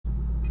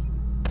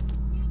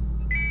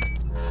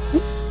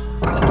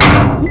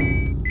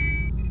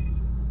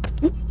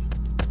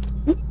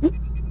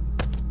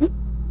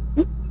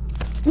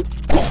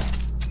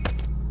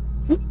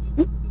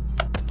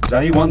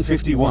Day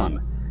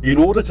 151. In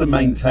order to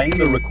maintain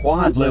the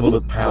required level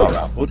of power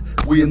output,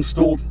 we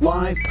installed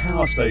 5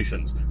 power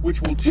stations,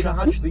 which will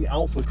charge the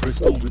alpha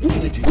crystal with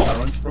energy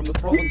currents from the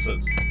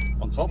provinces.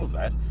 On top of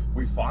that,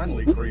 we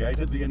finally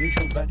created the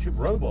initial batch of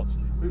robots,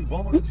 who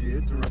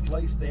volunteered to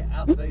replace their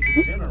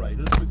outdated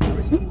generators with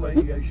crystal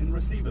radiation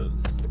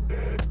receivers.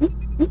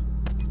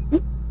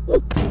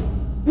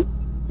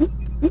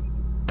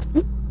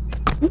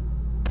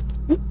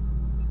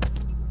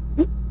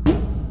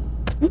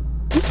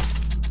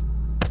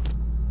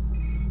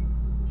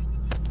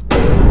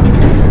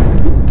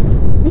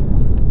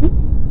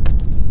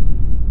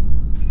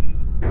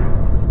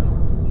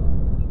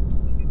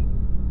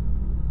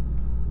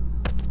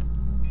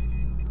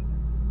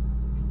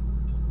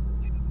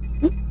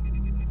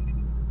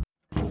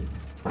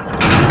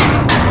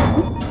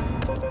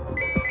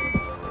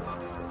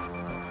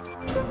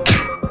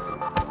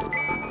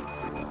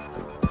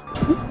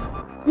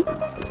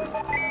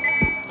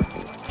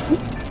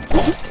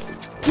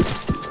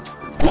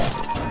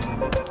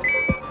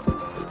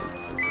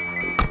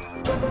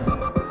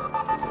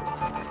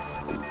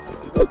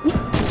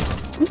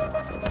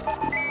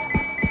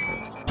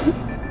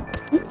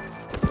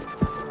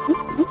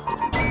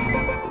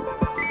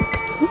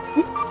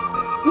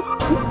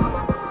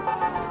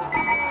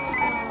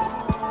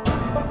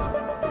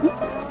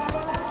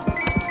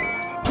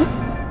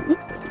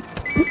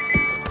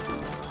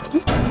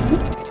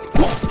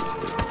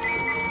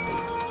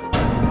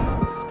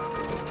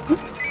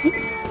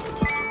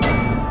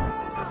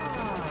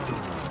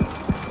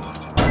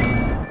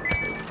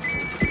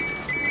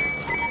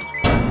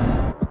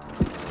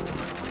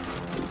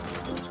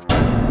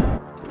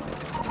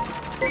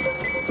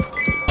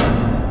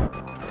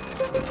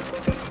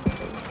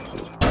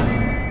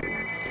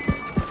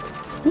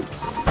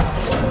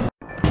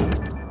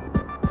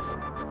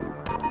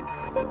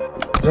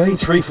 Day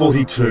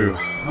 342.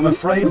 I'm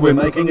afraid we're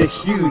making a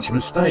huge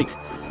mistake.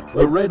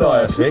 The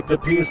red-eye effect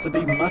appears to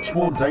be much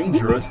more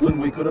dangerous than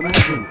we could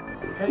imagine.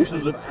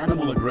 Cases of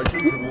animal aggression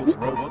towards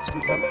robots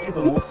become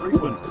ever more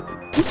frequent.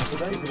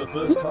 Today, for the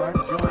first time,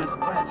 giant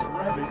rats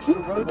ravage the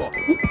robot.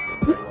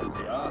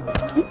 A1PR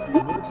has announced the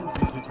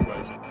emergency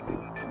situation.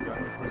 I'm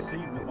going to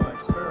proceed with my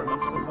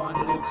experiments to find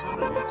an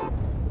alternative.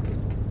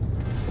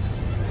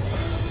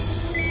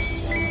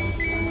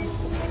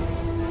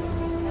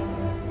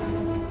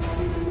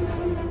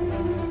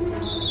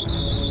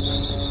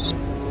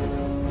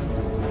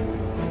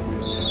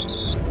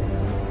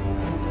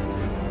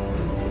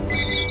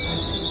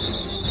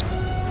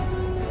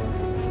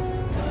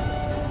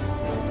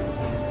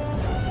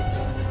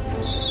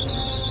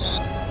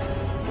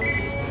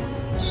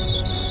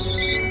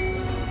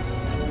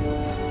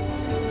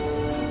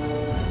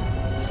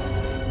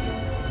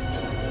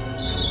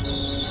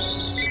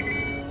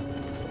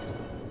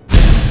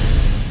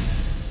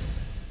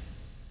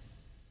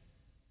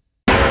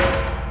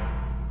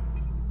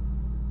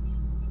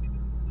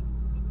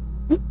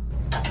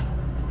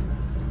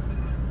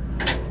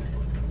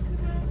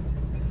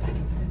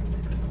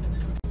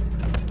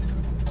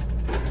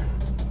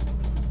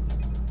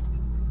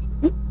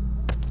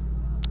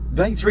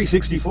 Day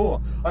 364.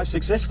 I've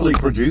successfully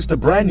produced a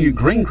brand new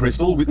green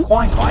crystal with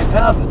quite high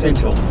power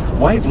potential.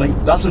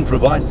 Wavelength doesn't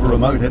provide for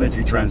remote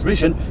energy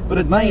transmission, but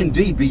it may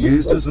indeed be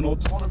used as an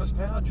autonomous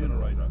power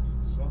generator.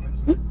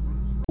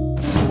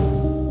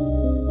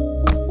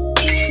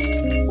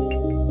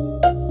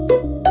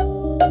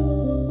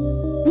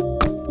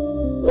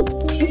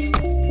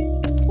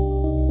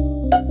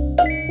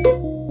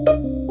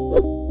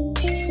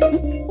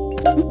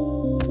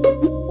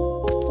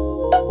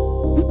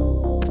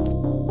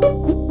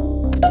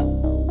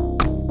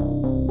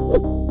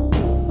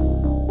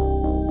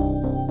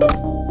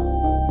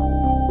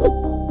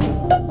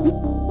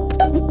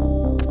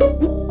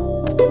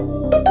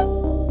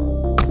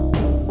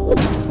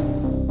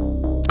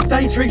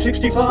 Day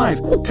 365.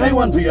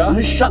 K1PR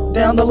has shut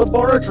down the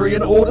laboratory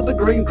and ordered the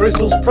green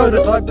crystal's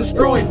prototype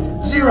destroyed.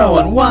 0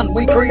 and 1,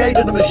 we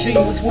created a machine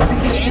which will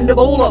be the end of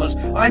all of us.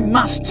 I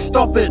must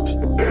stop it.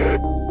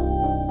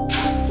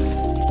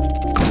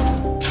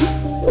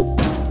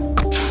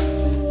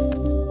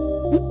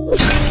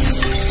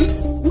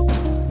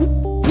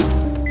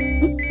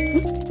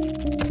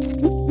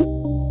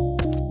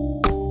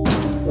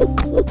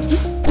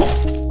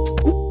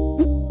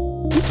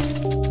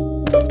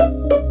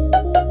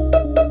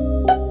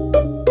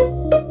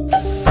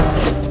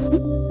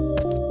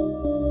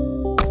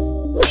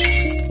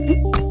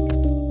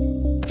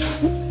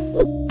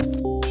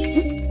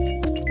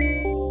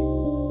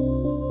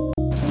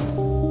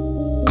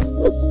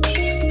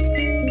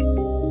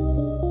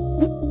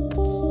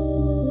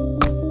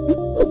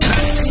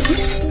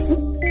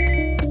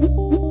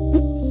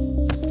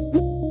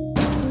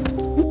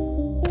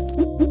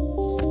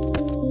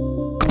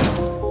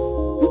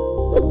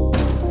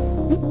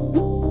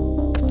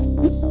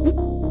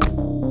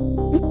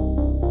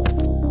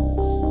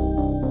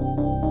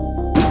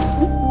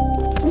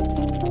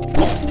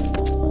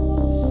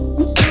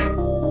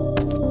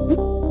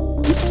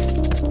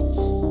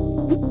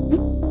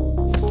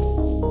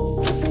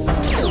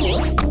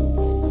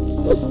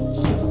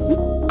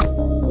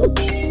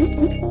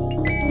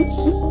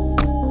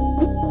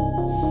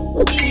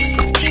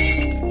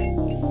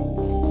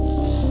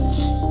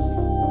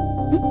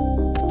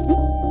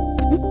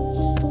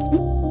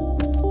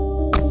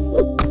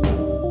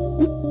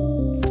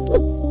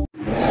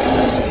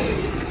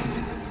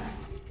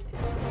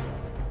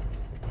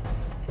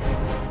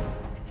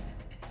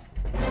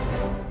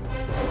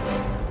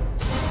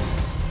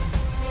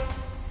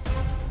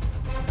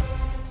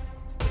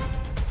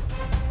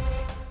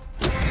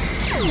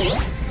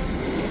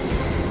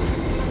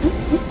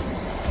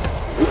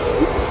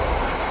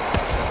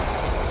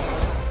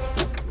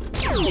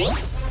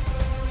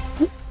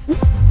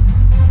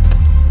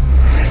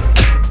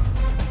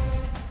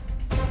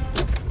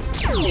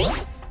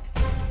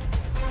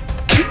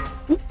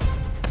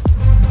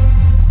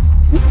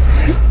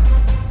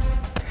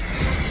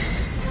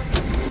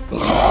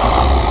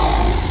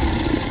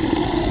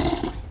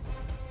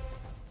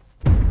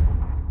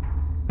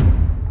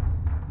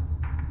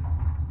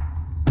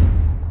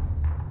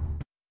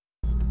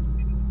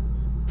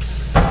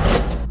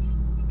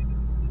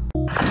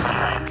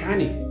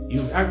 Canny,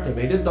 you've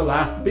activated the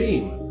last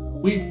beam.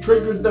 We've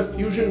triggered the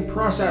fusion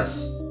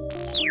process.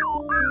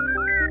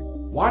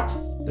 What?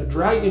 The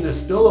dragon is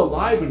still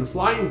alive and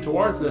flying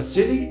towards the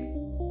city?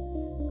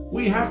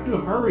 We have to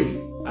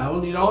hurry.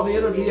 I'll need all the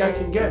energy I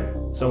can get,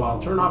 so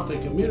I'll turn off the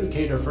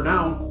communicator for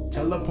now.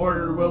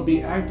 Teleporter will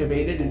be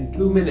activated in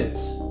 2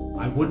 minutes.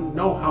 I wouldn't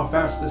know how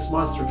fast this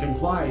monster can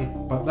fly,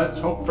 but let's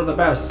hope for the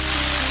best.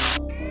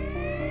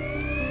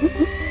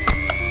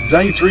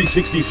 Day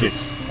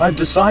 366. I've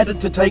decided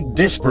to take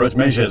desperate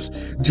measures.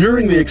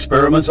 During the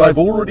experiments, I've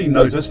already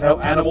noticed how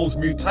animals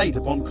mutate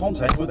upon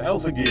contact with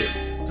alpha gears.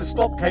 To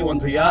stop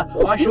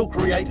K1PR, I shall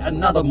create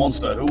another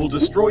monster who will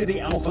destroy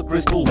the alpha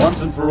crystal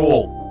once and for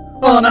all.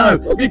 Oh no!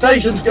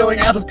 Mutation's going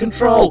out of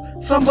control!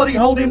 Somebody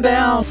hold him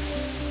down!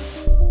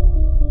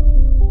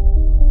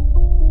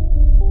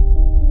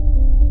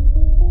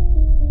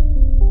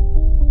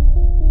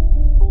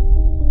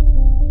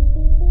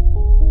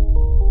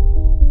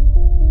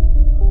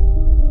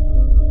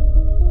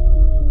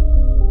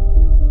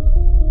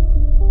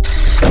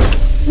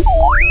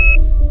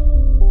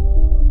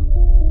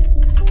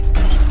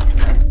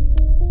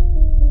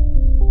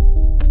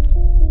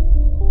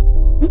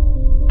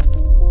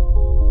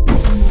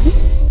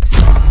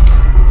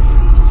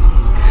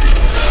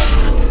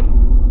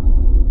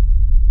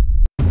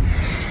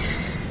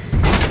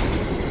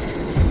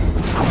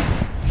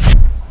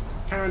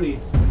 Canny,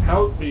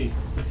 help me.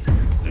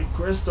 The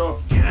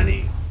crystal.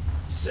 Canny,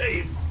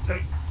 save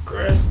the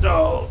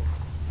crystal.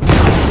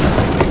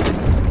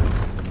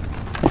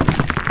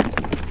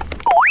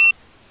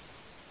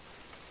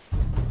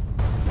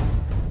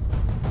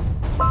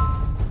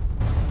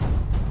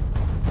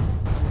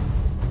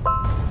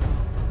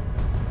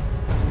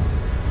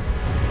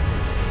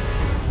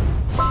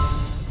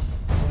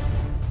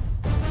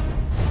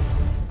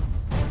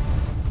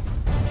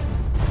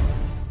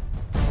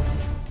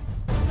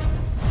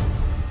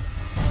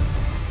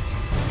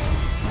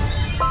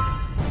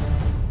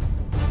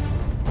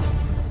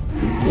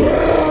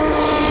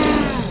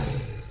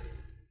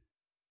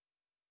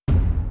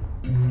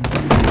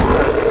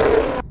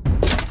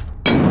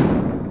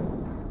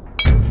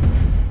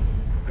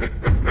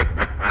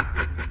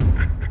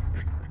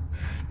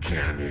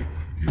 Canny,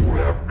 you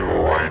have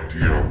no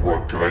idea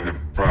what kind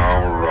of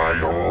power I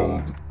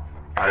hold.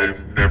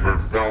 I've never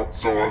felt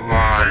so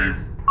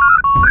alive.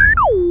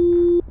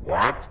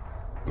 What?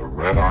 The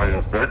red eye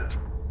effect?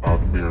 A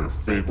mere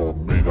fable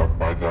made up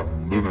by that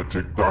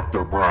lunatic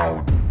Dr.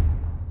 Brown.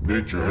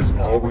 Nature has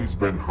always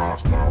been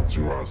hostile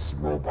to us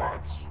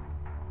robots.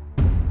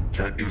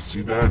 Can't you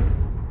see that?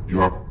 You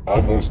have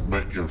almost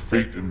met your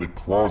fate in the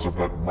claws of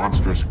that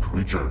monstrous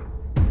creature.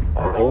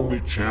 Our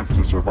only chance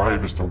to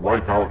survive is to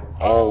wipe out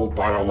all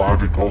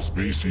biological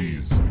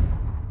species.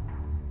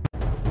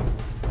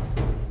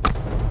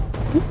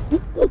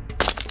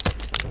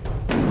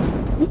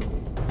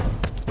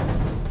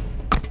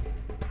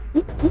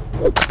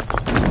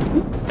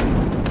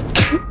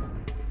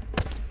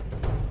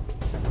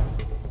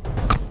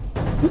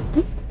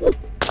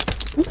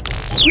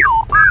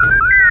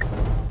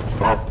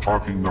 Stop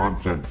talking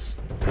nonsense.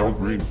 Pale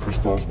green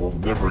crystals will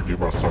never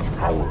give us such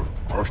power.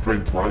 Our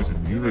strength lies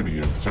in unity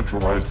and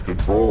centralized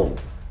control.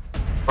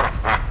 Ha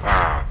ha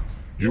ha!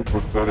 You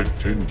pathetic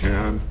tin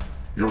can.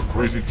 Your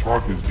crazy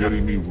talk is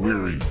getting me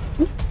weary.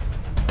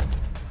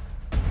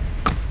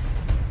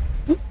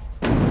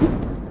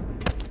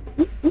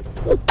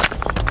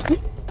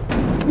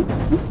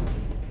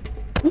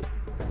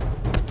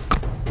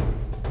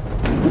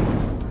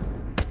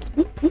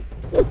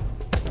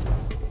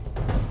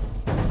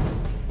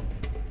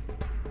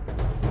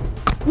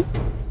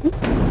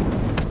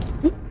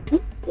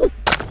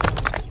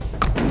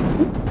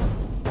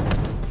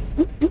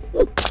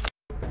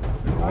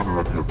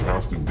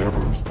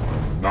 Endeavors,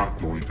 I'm not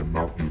going to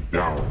melt you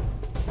down.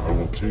 I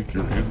will take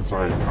your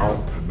insides out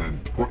and then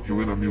put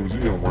you in a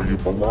museum where you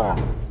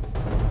belong.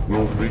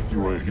 We'll make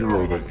you a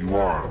hero that you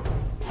are.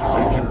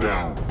 Take him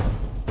down.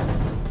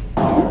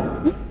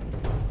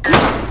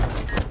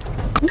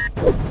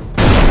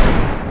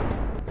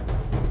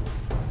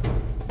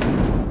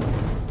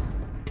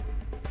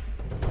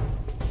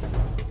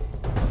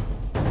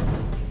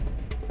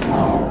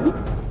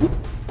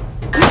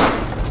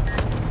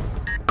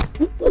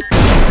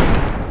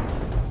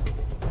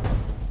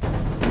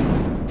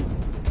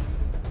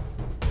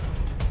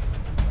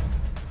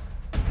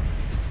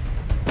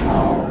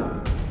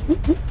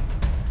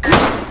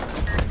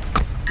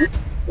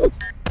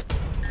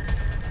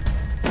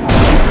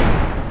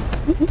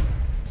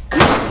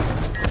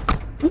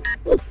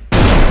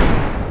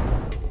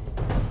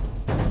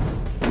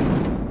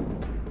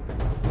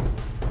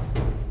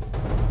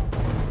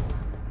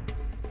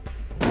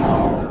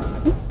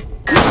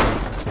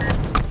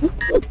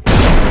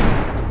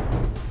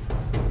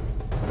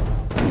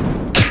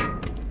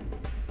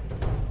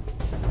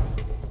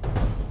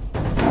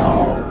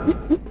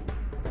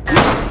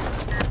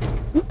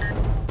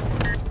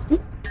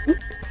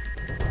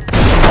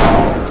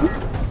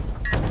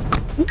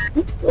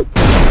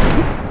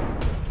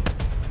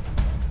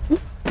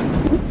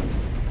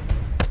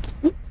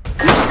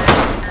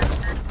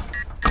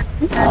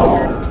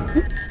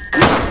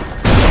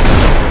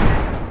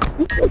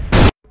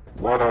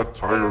 What a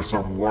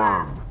tiresome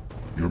worm!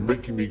 You're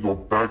making me go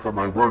back on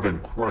my word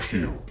and crush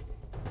you.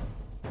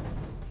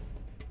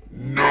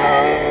 No!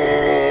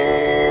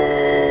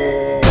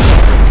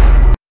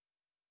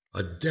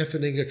 A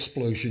deafening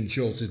explosion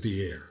jolted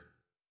the air.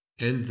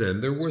 And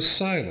then there was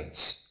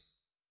silence.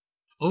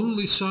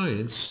 Only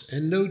science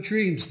and no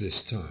dreams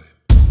this time.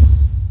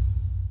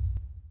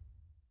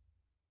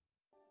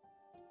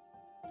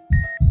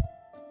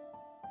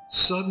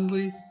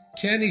 Suddenly,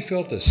 Canny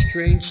felt a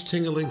strange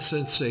tingling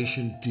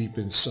sensation deep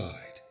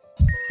inside.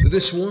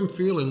 This warm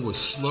feeling was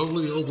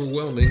slowly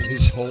overwhelming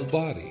his whole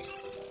body.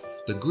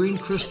 The green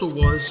crystal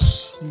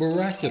was,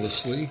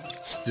 miraculously,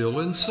 still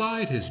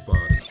inside his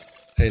body,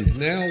 and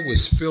now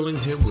was filling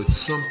him with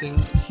something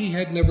he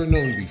had never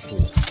known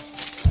before.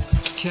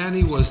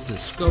 Canny was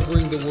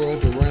discovering the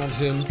world around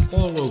him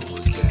all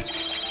over again.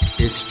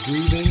 Its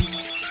breathing,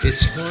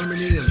 its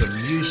harmony, and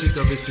the music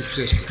of its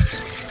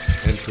existence.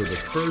 And for the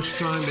first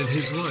time in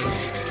his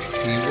life,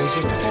 he was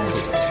a part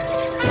of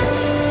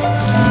it.